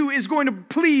you do is going to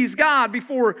please God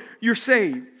before you're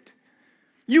saved.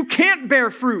 You can't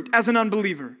bear fruit as an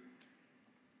unbeliever.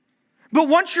 But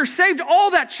once you're saved,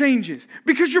 all that changes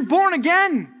because you're born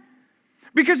again.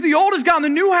 Because the old is gone, the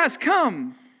new has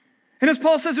come. And as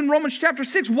Paul says in Romans chapter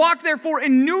 6, walk therefore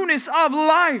in newness of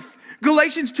life.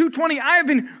 Galatians 2:20, I have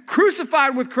been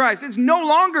crucified with Christ. It's no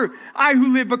longer I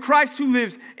who live, but Christ who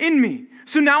lives in me.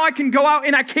 So now I can go out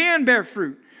and I can bear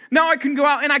fruit. Now I can go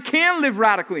out and I can live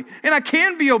radically. And I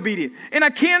can be obedient. And I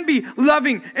can be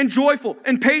loving and joyful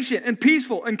and patient and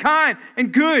peaceful and kind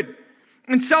and good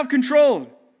and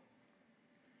self-controlled.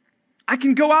 I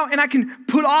can go out and I can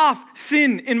put off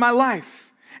sin in my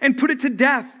life and put it to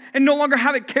death and no longer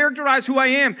have it characterize who I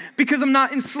am because I'm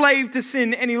not enslaved to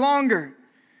sin any longer.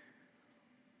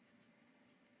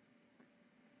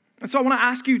 And so I want to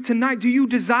ask you tonight, do you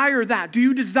desire that? Do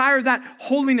you desire that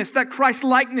holiness, that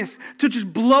Christ-likeness to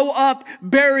just blow up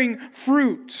bearing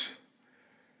fruit?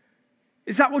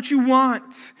 Is that what you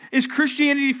want? Is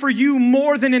Christianity for you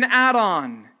more than an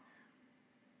add-on?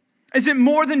 Is it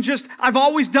more than just, I've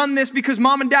always done this because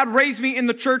mom and dad raised me in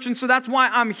the church and so that's why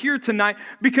I'm here tonight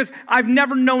because I've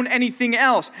never known anything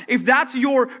else? If that's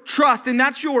your trust and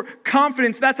that's your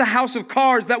confidence, that's a house of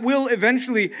cards that will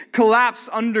eventually collapse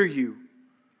under you.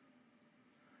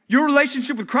 Your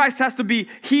relationship with Christ has to be,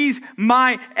 he's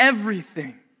my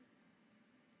everything.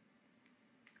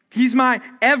 He's my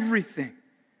everything.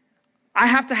 I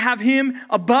have to have him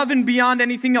above and beyond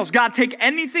anything else. God, take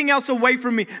anything else away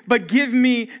from me, but give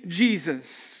me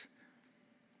Jesus.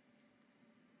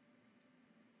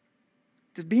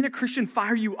 Does being a Christian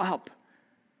fire you up?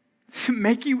 Does it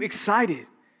make you excited?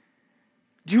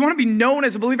 Do you want to be known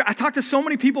as a believer? I talk to so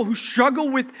many people who struggle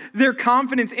with their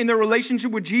confidence in their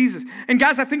relationship with Jesus. And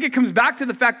guys, I think it comes back to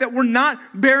the fact that we're not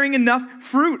bearing enough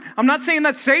fruit. I'm not saying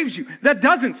that saves you. That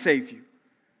doesn't save you.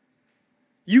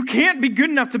 You can't be good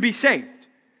enough to be saved.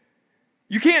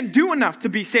 You can't do enough to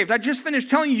be saved. I just finished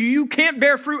telling you, you can't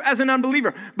bear fruit as an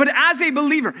unbeliever. But as a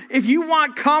believer, if you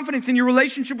want confidence in your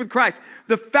relationship with Christ,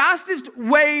 the fastest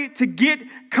way to get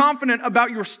confident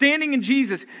about your standing in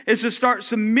Jesus is to start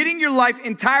submitting your life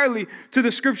entirely to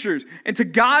the Scriptures and to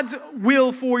God's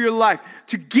will for your life,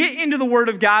 to get into the Word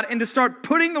of God and to start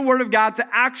putting the Word of God to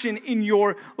action in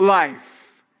your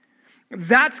life.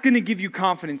 That's going to give you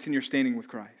confidence in your standing with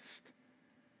Christ.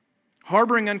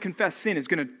 Harboring unconfessed sin is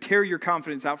going to tear your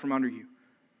confidence out from under you.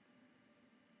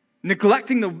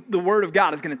 Neglecting the Word of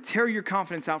God is going to tear your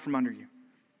confidence out from under you.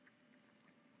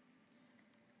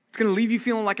 It's going to leave you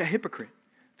feeling like a hypocrite.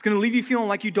 It's going to leave you feeling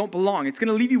like you don't belong. It's going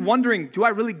to leave you wondering, do I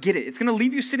really get it? It's going to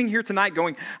leave you sitting here tonight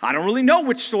going, I don't really know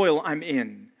which soil I'm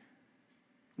in.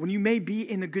 When you may be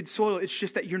in the good soil, it's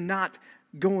just that you're not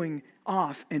going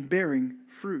off and bearing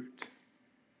fruit.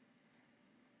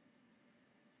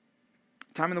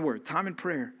 Time in the Word, time in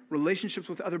prayer, relationships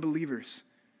with other believers.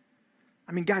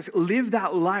 I mean, guys, live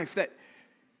that life that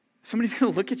somebody's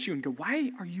going to look at you and go,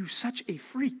 why are you such a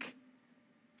freak?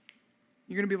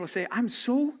 You're going to be able to say, I'm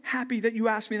so happy that you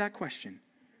asked me that question.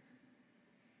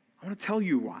 I want to tell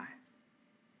you why.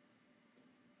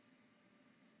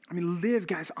 I mean, live,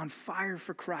 guys, on fire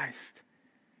for Christ.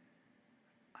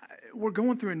 We're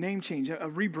going through a name change, a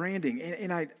rebranding,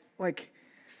 and I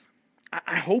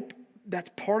hope that's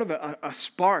part of a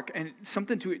spark and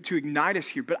something to ignite us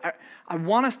here. But I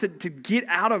want us to get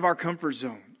out of our comfort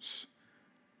zones.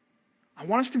 I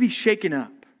want us to be shaken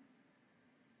up.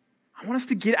 I want us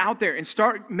to get out there and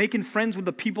start making friends with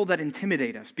the people that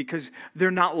intimidate us because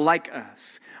they're not like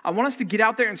us. I want us to get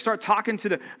out there and start talking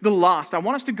to the lost. I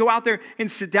want us to go out there and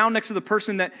sit down next to the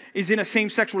person that is in a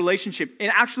same-sex relationship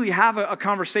and actually have a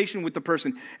conversation with the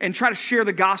person and try to share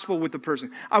the gospel with the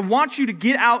person. I want you to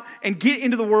get out and get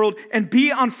into the world and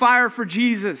be on fire for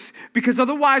Jesus because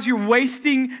otherwise you're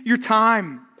wasting your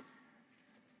time.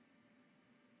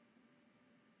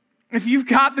 If you've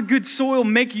got the good soil,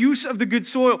 make use of the good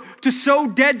soil. To sow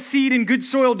dead seed in good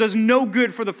soil does no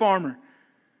good for the farmer.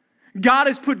 God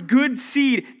has put good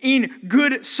seed in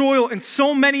good soil, and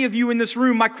so many of you in this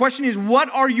room, my question is, what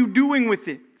are you doing with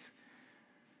it?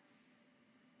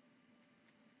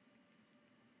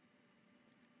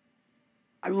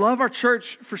 I love our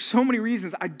church for so many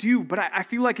reasons. I do, but I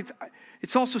feel like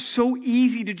it's also so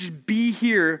easy to just be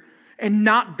here and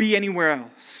not be anywhere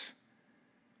else.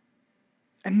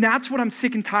 And that's what I'm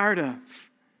sick and tired of.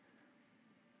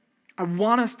 I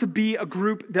want us to be a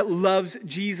group that loves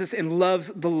Jesus and loves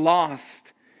the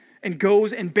lost and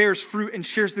goes and bears fruit and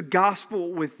shares the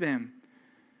gospel with them.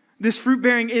 This fruit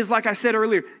bearing is, like I said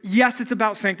earlier, yes, it's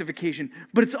about sanctification,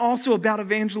 but it's also about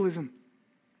evangelism.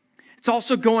 It's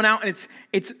also going out and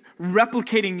it's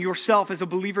replicating yourself as a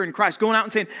believer in Christ. Going out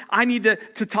and saying, I need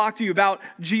to talk to you about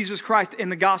Jesus Christ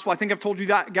and the gospel. I think I've told you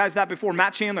guys that before.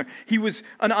 Matt Chandler, he was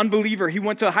an unbeliever. He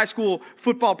went to a high school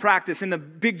football practice, and the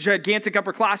big, gigantic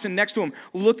upperclassman next to him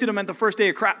looked at him at the first day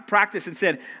of practice and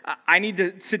said, I need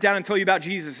to sit down and tell you about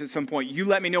Jesus at some point. You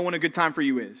let me know when a good time for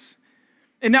you is.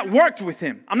 And that worked with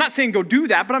him. I'm not saying go do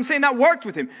that, but I'm saying that worked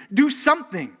with him. Do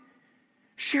something.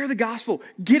 Share the gospel.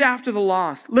 Get after the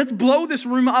lost. Let's blow this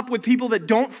room up with people that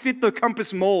don't fit the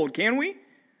compass mold, can we?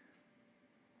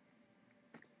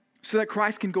 So that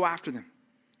Christ can go after them.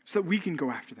 So that we can go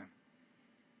after them.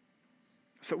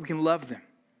 So that we can love them.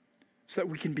 So that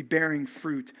we can be bearing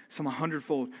fruit, some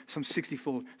 100-fold, some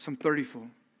 60-fold, some 30-fold.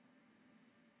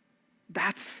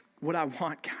 That's what I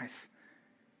want, guys.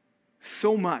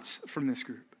 So much from this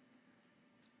group.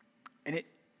 And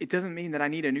it doesn't mean that I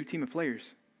need a new team of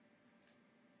players.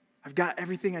 I've got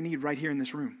everything I need right here in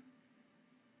this room.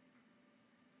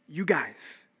 You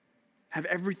guys have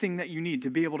everything that you need to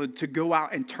be able to go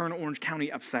out and turn Orange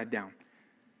County upside down.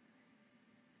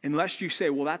 Unless you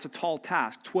say, well, that's a tall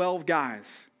task. 12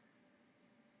 guys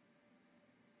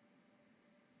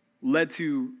led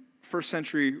to first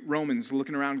century Romans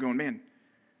looking around going, man,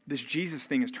 this Jesus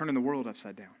thing is turning the world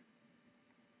upside down.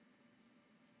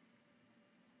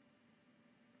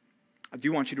 I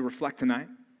do want you to reflect tonight,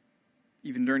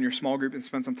 even during your small group, and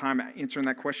spend some time answering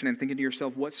that question and thinking to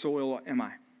yourself, what soil am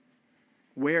I?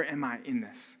 Where am I in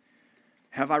this?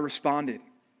 Have I responded?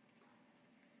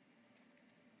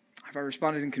 Have I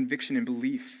responded in conviction and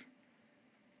belief?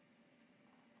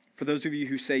 For those of you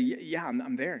who say, yeah,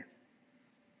 I'm there.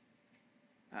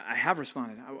 I have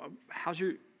responded. How's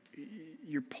your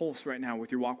pulse right now with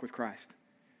your walk with Christ?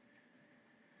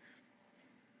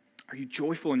 Are you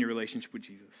joyful in your relationship with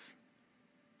Jesus?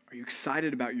 Are you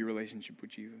excited about your relationship with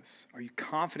Jesus? Are you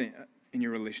confident in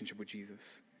your relationship with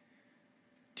Jesus?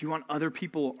 Do you want other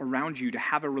people around you to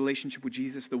have a relationship with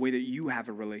Jesus the way that you have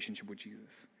a relationship with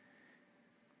Jesus?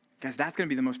 Guys, that's going to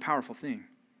be the most powerful thing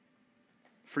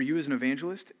for you as an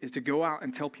evangelist, is to go out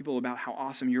and tell people about how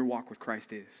awesome your walk with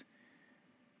Christ is.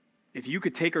 If you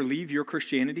could take or leave your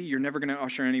Christianity, you're never going to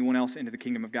usher anyone else into the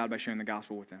kingdom of God by sharing the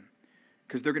gospel with them,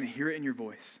 because they're going to hear it in your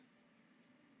voice.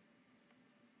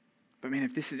 But man,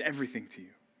 if this is everything to you,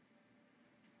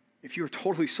 if you're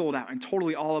totally sold out and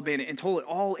totally all abandoned and totally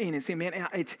all in and saying, man,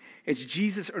 it's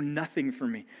Jesus or nothing for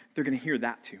me, they're going to hear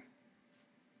that too.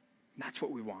 And that's what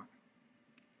we want.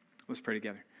 Let's pray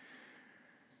together.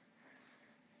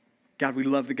 God, we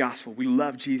love the gospel. We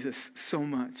love Jesus so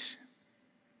much.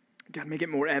 God, make it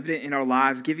more evident in our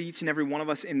lives. Give each and every one of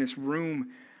us in this room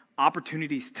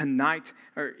opportunities tonight,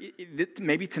 or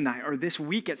maybe tonight, or this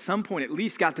week at some point at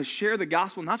least, God, to share the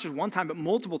gospel, not just one time, but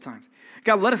multiple times.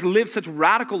 God, let us live such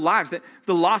radical lives that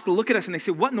the lost look at us and they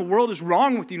say, what in the world is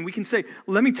wrong with you? And we can say,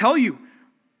 let me tell you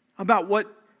about what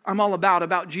I'm all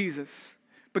about Jesus.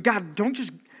 But God, don't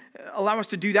just allow us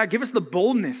to do that. Give us the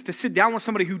boldness to sit down with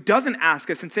somebody who doesn't ask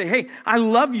us and say, hey, I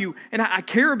love you and I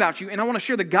care about you and I want to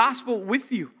share the gospel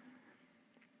with you.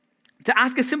 To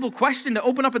ask a simple question, to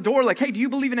open up a door like, hey, do you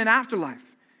believe in an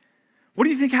afterlife? What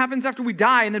do you think happens after we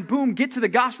die? And then boom, get to the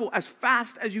gospel as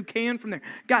fast as you can from there.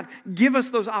 God, give us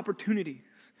those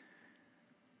opportunities.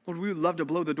 Lord, we would love to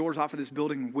blow the doors off of this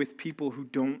building with people who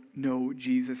don't know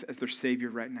Jesus as their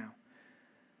Savior right now.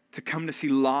 To come to see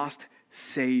lost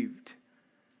saved.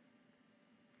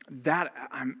 That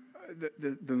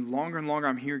the longer and longer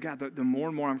I'm here, God, the more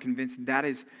and more I'm convinced that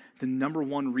is the number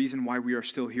one reason why we are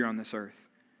still here on this earth.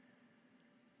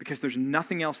 Because there's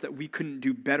nothing else that we couldn't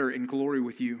do better in glory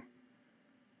with you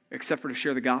except for to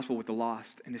share the gospel with the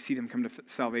lost and to see them come to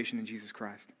salvation in Jesus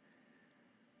Christ.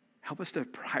 Help us to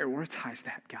prioritize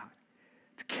that, God,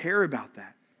 to care about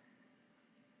that,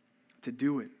 to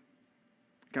do it.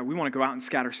 God, we want to go out and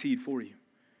scatter seed for you.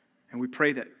 And we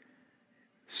pray that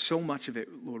so much of it,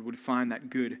 Lord, would find that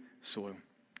good soil.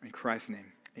 In Christ's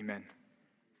name, amen.